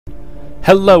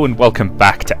Hello and welcome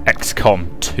back to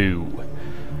Xcom 2.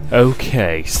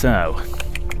 Okay, so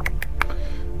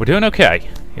we're doing okay.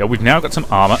 Yeah, we've now got some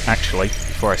armor. Actually,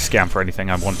 before I scan for anything,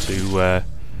 I want to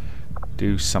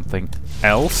do something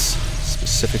else.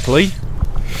 Specifically,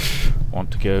 I want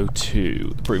to go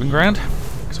to the proving ground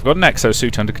because I've got an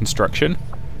exosuit under construction,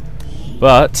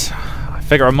 but I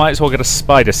figure I might as well get a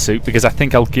spider suit because I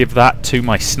think I'll give that to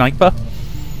my sniper.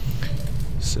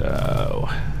 So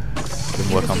we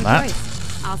can work on that.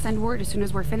 I'll send word as soon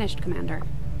as we're finished, Commander.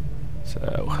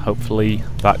 So hopefully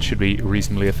that should be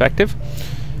reasonably effective.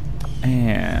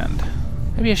 And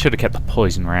maybe I should have kept the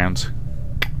poison rounds.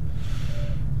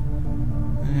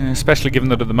 Especially given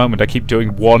that at the moment I keep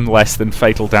doing one less than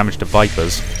fatal damage to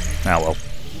Vipers. Ah well.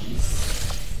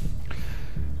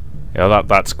 Yeah,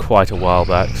 that's quite a while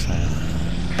back. So.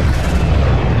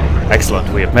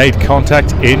 Excellent, we have made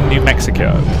contact in New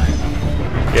Mexico.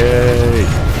 Yay!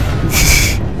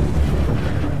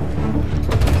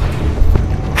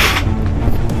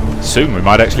 Soon we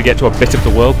might actually get to a bit of the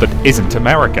world that isn't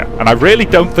America. And I really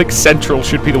don't think Central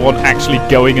should be the one actually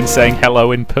going and saying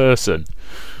hello in person.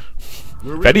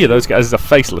 If any of those guys is a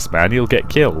faceless man, he'll get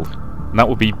killed. And that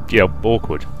would be, you know,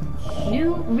 awkward.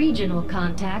 New regional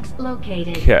contacts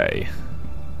located. Okay.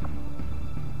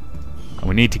 And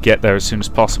we need to get there as soon as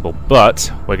possible,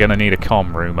 but we're going to need a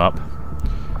comm room up.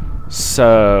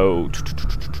 So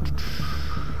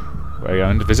we're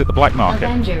going to visit the black market.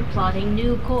 Avenger plotting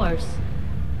new course.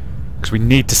 Because we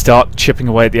need to start chipping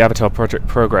away at the Avatar Project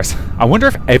progress. I wonder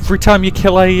if every time you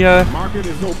kill a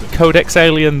Codex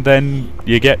alien, then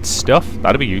you get stuff.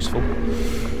 That'd be useful.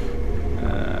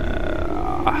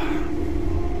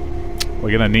 We're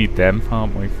going to need them,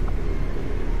 aren't we?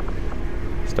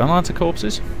 Stunlancer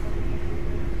corpses?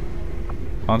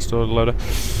 Advanced autoloader.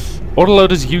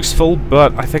 Autoloader's useful,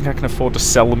 but I think I can afford to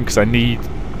sell them because I need,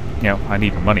 you know, I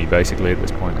need money basically at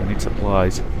this point. I need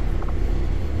supplies.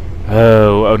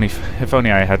 Oh, if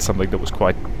only I had something that was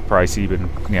quite pricey, but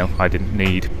you know, I didn't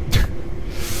need.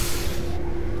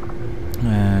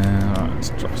 Let's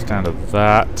drop us down to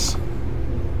that.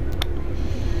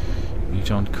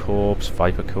 Muton corpse,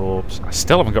 Viper corpse. I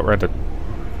still haven't got around to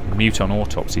Muton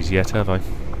autopsies yet, have I?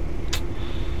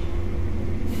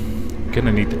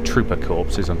 Gonna need the trooper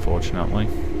corpses, unfortunately.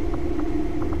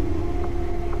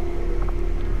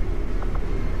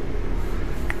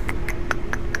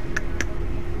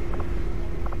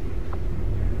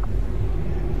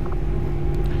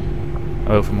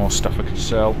 Oh, for more stuff I could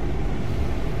sell.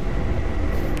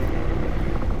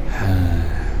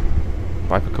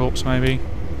 Viper corpse, maybe.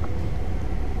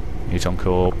 Muton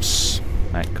corpse,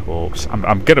 Mech corpse.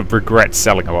 I'm gonna regret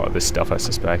selling a lot of this stuff, I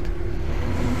suspect.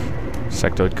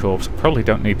 Sectoid corpse. Probably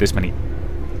don't need this many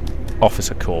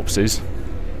officer corpses.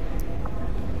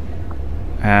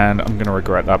 And I'm gonna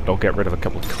regret that, but I'll get rid of a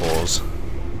couple of cores.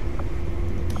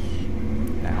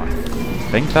 Now I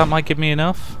think that might give me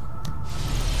enough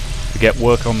to get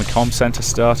work on the comm center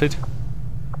started.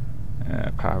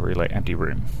 Power relay, empty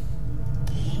room.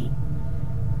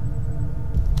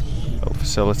 Oh,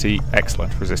 facility,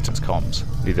 excellent. Resistance comms.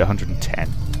 Need 110.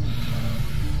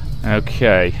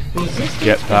 Okay,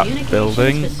 get that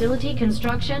building. Facility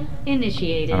construction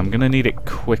initiated. And I'm going to need it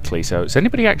quickly, so is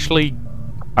anybody actually...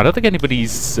 I don't think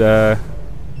anybody's... No,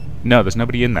 there's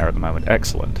nobody in there at the moment.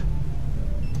 Excellent.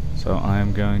 So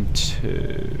I'm going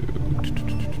to...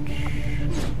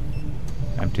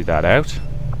 empty that out.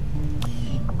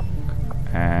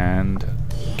 And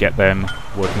get them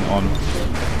working on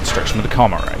construction of the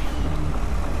comm array.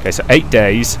 Okay, so 8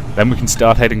 days, then we can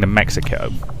start heading to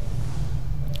Mexico.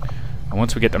 And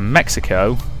once we get to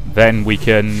Mexico, then we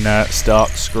can start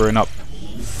screwing up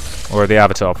or the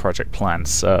Avatar Project plan.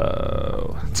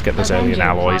 So let's get those alien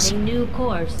alloys. New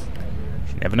course.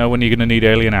 You never know when you're going to need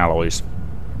alien alloys.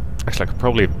 Actually, I could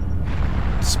probably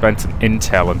have spent some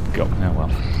intel and got... Oh well.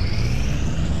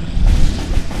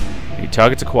 New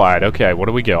targets acquired. Okay, what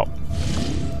do we got?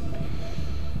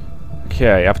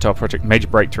 Okay, Avatar Project major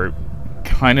breakthrough.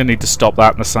 Kinda need to stop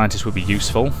that, and the scientist would be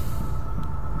useful.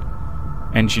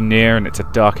 Engineer, and it's a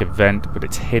dark event, but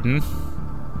it's hidden.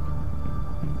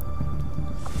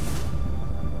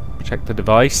 Check the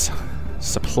device.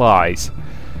 Supplies.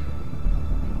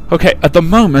 Okay, at the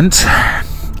moment,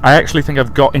 I actually think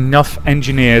I've got enough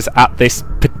engineers at this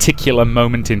particular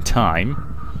moment in time.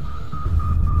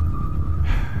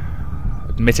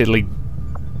 Admittedly,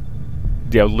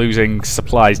 you know, losing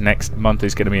supplies next month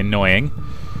is going to be annoying,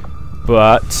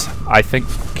 but I think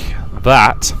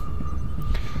that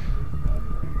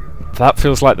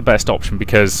feels like the best option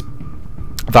because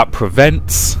that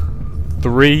prevents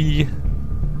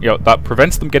that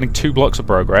prevents them getting 2 blocks of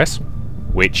progress,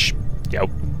 which, you know,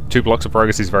 2 blocks of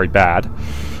progress is very bad.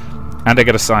 And I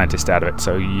get a scientist out of it,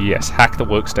 so yes, hack the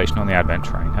workstation on the advent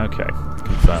train. Okay,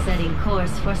 confirm. Setting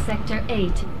course for Sector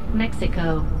 8,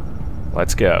 Mexico.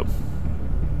 Let's go.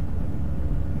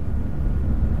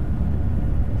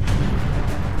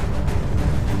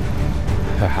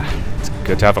 It's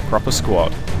good to have a proper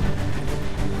squad.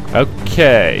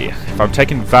 Okay, if I'm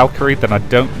taking Valkyrie, then I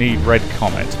don't need Red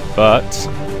Comet, but...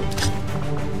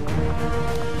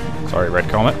 Sorry, Red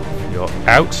Comet, you're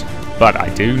out. But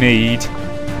I do need...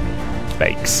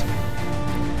 Bakes.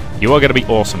 You are going to be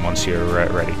awesome once you're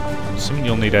ready. Assuming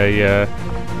you'll need a...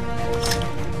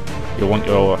 You'll want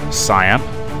your Psiamp.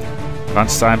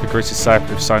 Advanced Psiamp increases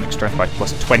Psionic Psionic Strength by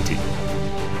plus 20.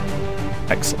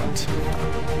 Excellent.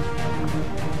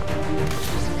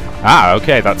 Ah,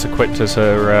 okay, that's equipped as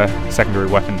her secondary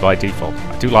weapon by default.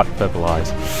 I do like the purple eyes.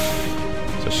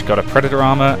 So she's got a Predator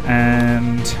armor,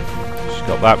 and she's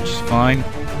got that, which is fine.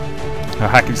 Her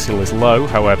hacking skill is low,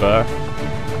 however,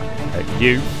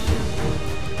 you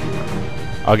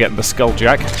are getting the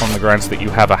Skulljack on the grounds that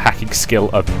you have a hacking skill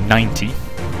of 90,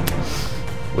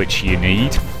 which you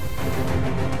need.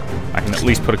 I can at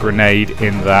least put a grenade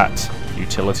in that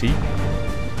utility.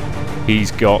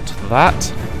 He's got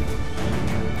that.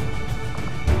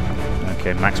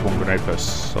 Okay, max 1 grenade per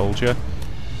soldier.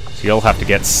 So you'll have to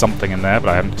get something in there, but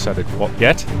I haven't decided what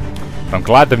yet. But I'm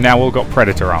glad they've now all got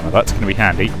Predator armor. That's going to be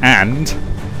handy. And,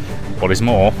 what is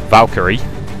more, Valkyrie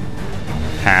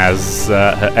has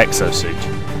her exosuit,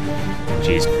 which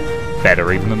is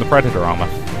better even than the Predator armor.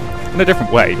 In a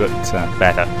different way, but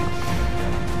better.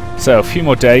 So, a few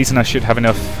more days and I should have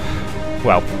enough...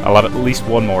 Well, I'll have at least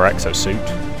 1 more exosuit.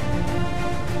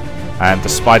 And the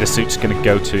spider suit's going to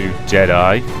go to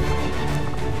Jedi.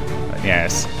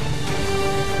 Yes.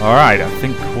 Alright, I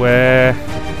think we're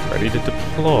ready to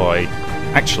deploy.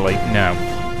 Actually, no.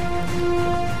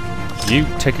 You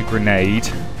take a grenade.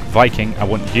 Viking, I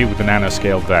want you with the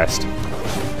nanoscale vest.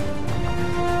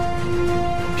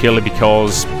 Purely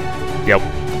because, you know,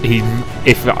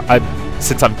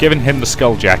 since I've given him the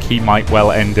Skulljack, he might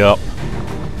well end up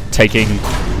taking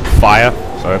fire,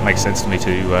 so it makes sense to me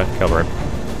to cover him.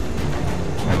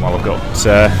 And while I've got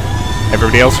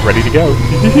everybody else ready to go.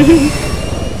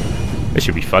 This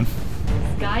should be fun.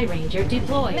 Sky Ranger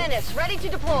deployed. Menace, ready to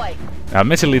deploy. Now,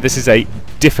 admittedly, this is a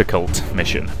difficult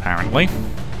mission, apparently.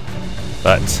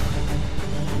 But,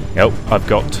 I've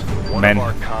got men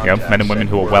and women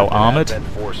who are well armored,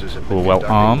 who are well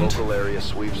armed. Local area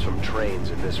sweeps from trains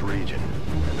in this region,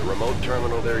 and the remote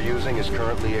terminal they're using is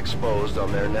currently exposed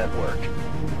on their network.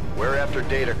 We're after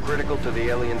data critical to the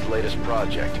aliens' latest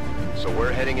project, so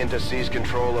we're heading in to seize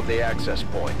control of the access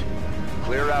point.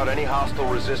 Clear out any hostile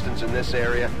resistance in this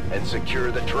area and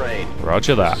secure the train.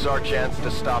 Roger that. This is our chance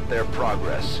to stop their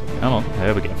progress. Come on,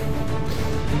 there we go.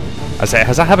 I say, it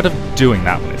has a habit of doing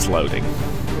that when it's loading.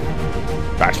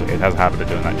 Actually, it has a habit of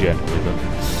doing that generally, but...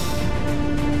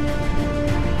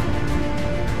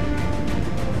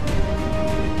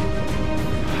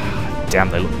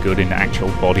 Damn, they look good in actual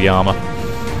body armor.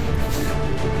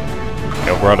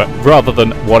 Rather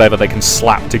than whatever they can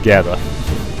slap together.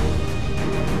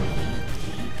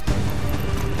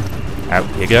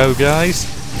 Out you go, guys.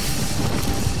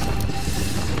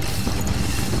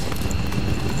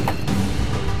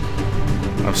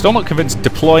 I'm still not convinced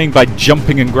deploying by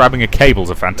jumping and grabbing a cable is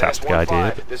a fantastic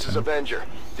idea. This is Avenger.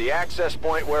 The access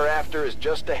point we're after is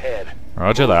just ahead.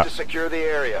 Roger that. To secure the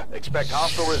area. Expect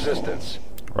hostile resistance.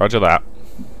 Roger that.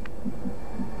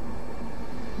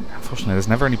 Unfortunately, there's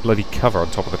never any bloody cover on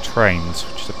top of the trains,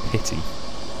 which is a pity.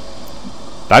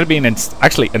 That'd be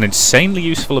actually an insanely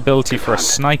useful ability for a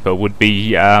sniper. Would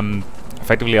be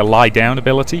effectively a lie-down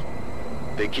ability.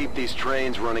 They keep these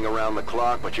trains running around the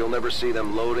clock, but you'll never see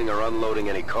them loading or unloading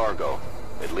any cargo.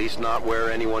 At least not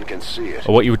where anyone can see it.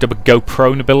 Or what you would dub a go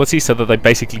prone ability, so that they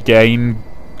basically gain,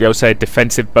 say, a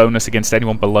defensive bonus against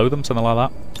anyone below them, something like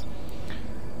that.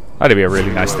 That'd be a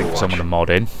really nice thing for someone to mod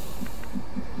in.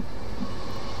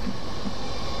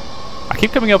 I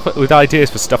keep coming up with ideas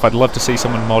for stuff I'd love to see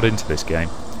someone mod into this game.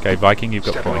 Okay, Viking, you've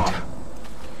got a point.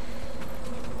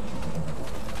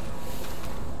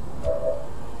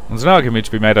 There's an argument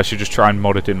to be made I should just try and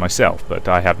mod it in myself, but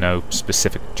I have no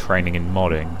specific training in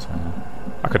modding, so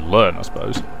I could learn, I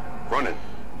suppose. Running.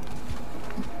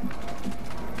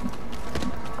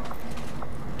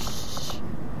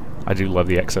 I do love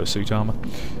the exosuit armor.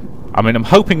 I mean, I'm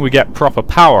hoping we get proper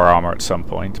power armor at some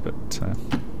point, but...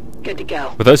 Good to go.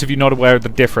 For those of you not aware of the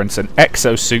difference, an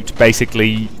exosuit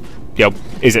basically,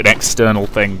 is an external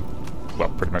thing, well,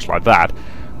 pretty much like that,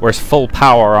 whereas full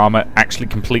power armor actually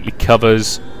completely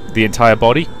covers the entire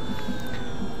body.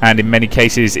 and in many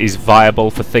cases is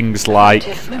viable for things like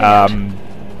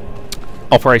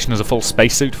operation as a full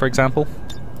spacesuit, for example.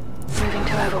 Moving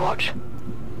to Overwatch.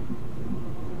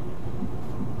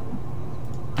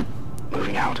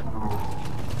 Moving out.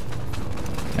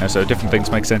 Yeah, so different things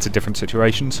make sense in different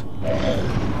situations.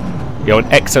 You know, an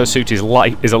exosuit is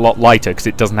a lot lighter because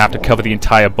it doesn't have to cover the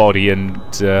entire body and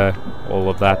all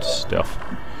of that stuff.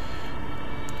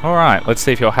 Alright, let's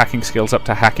see if your hacking skill's up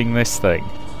to hacking this thing.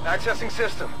 Accessing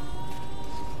system.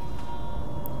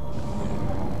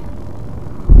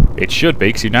 It should be,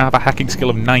 because you now have a hacking skill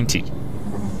of 90.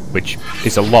 Which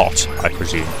is a lot, I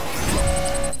presume.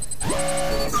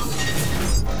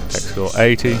 Tech score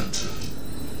 80.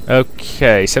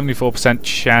 Okay, 74%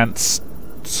 chance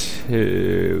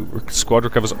to... Squad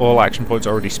recovers all action points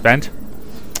already spent.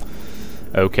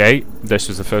 Okay, this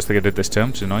was the first thing I did this turn,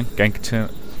 which is annoying. Gain 43%.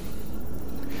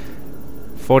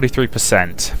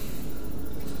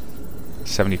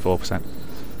 74%.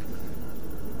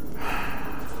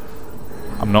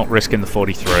 I'm not risking the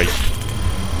 43.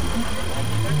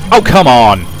 Oh, come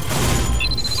on!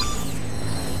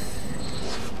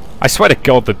 I swear to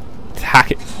God, the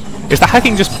hacking... Is the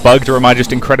hacking just bugged, or am I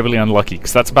just incredibly unlucky?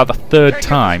 Because that's about the third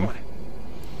time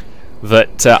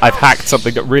that I've hacked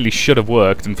something that really should have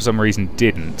worked and for some reason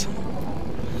didn't.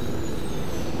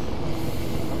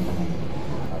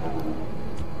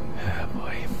 Oh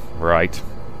boy. Right.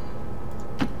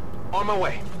 On my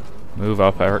way. Move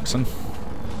up, Erickson.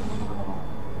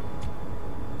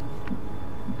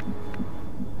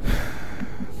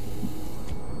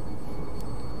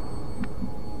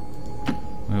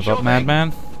 Move up,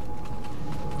 madman.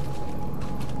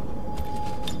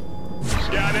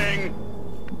 Scanning.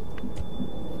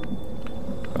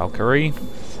 Valkyrie.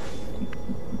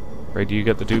 Afraid you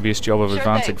get the dubious job of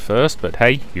advancing first, but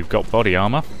hey, you've got body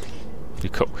armor.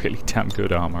 You've got really damn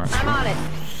good armor, actually. I'm on it.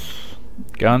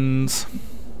 Guns.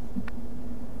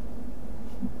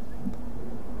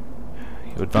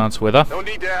 You advance with her. No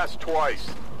need to ask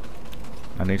twice.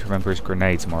 I need to remember his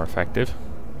grenades are more effective.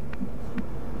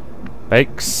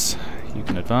 Bakes. You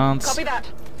can advance. Copy that.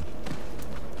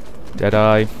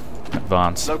 Deadeye.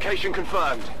 Advance. Location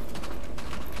confirmed.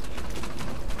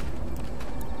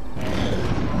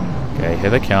 Okay, here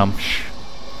they come.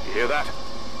 You hear that?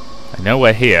 I know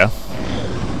we're here.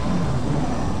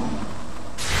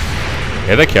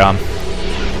 Here they come.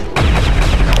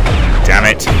 Damn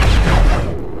it.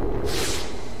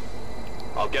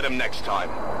 I'll get him next time.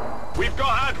 We've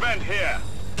got Advent here.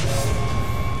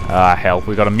 Ah, hell.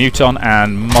 We've got a Muton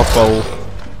and multiple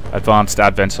advanced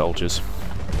Advent soldiers.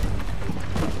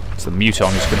 It's the Muton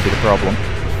who's going to be the problem.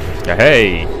 Yeah,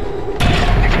 hey!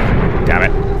 Damn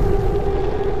it.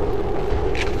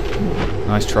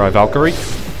 Nice try, Valkyrie.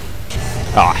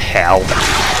 Ah, hell.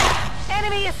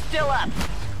 Enemy is still up.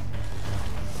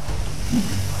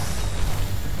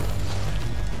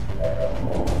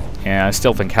 Yeah, I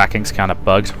still think hacking's kind of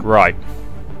bugged. Right.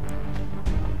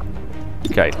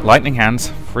 Okay, lightning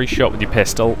hands. Free shot with your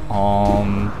pistol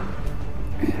on...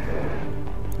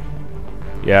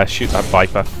 Yeah, shoot that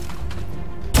Viper.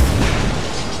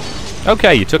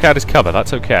 Okay, you took out his cover.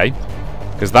 That's okay.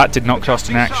 Because that did not cost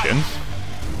an action.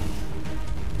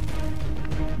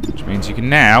 Which means you can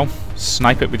now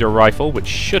snipe it with your rifle, which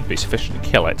should be sufficient to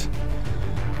kill it.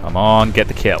 Come on, get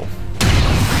the kill.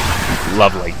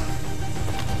 Lovely.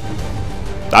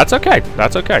 That's okay.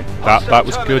 That's okay. That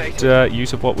was good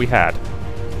use of what we had.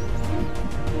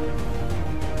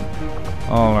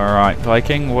 Alright,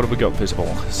 Viking, what have we got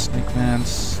visible? Snake Man.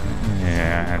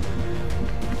 Yeah.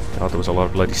 God, there was a lot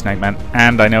of bloody Snake Man.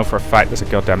 And I know for a fact there's a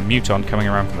goddamn Muton coming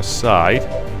around from the side.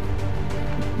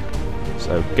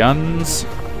 So, guns.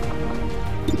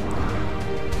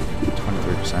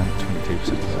 23%,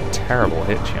 22%. Terrible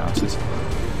hit chances.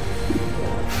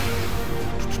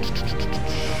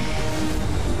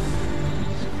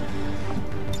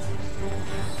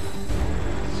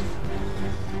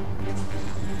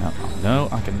 No,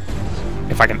 I can...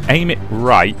 If I can aim it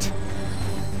right...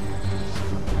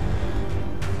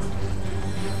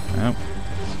 No.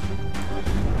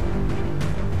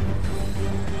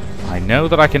 I know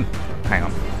that I can... Hang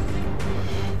on.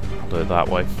 I'll do it that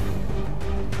way.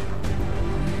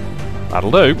 That'll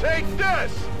do. Take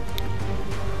this!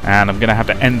 And I'm going to have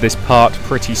to end this part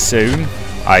pretty soon.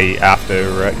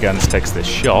 After Guns takes this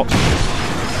shot.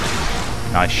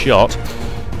 Nice shot.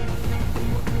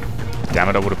 Damn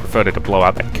it, I would have preferred it to blow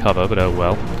out that cover, but oh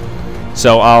well.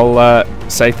 So I'll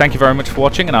say thank you very much for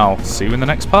watching, and I'll see you in the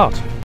next part.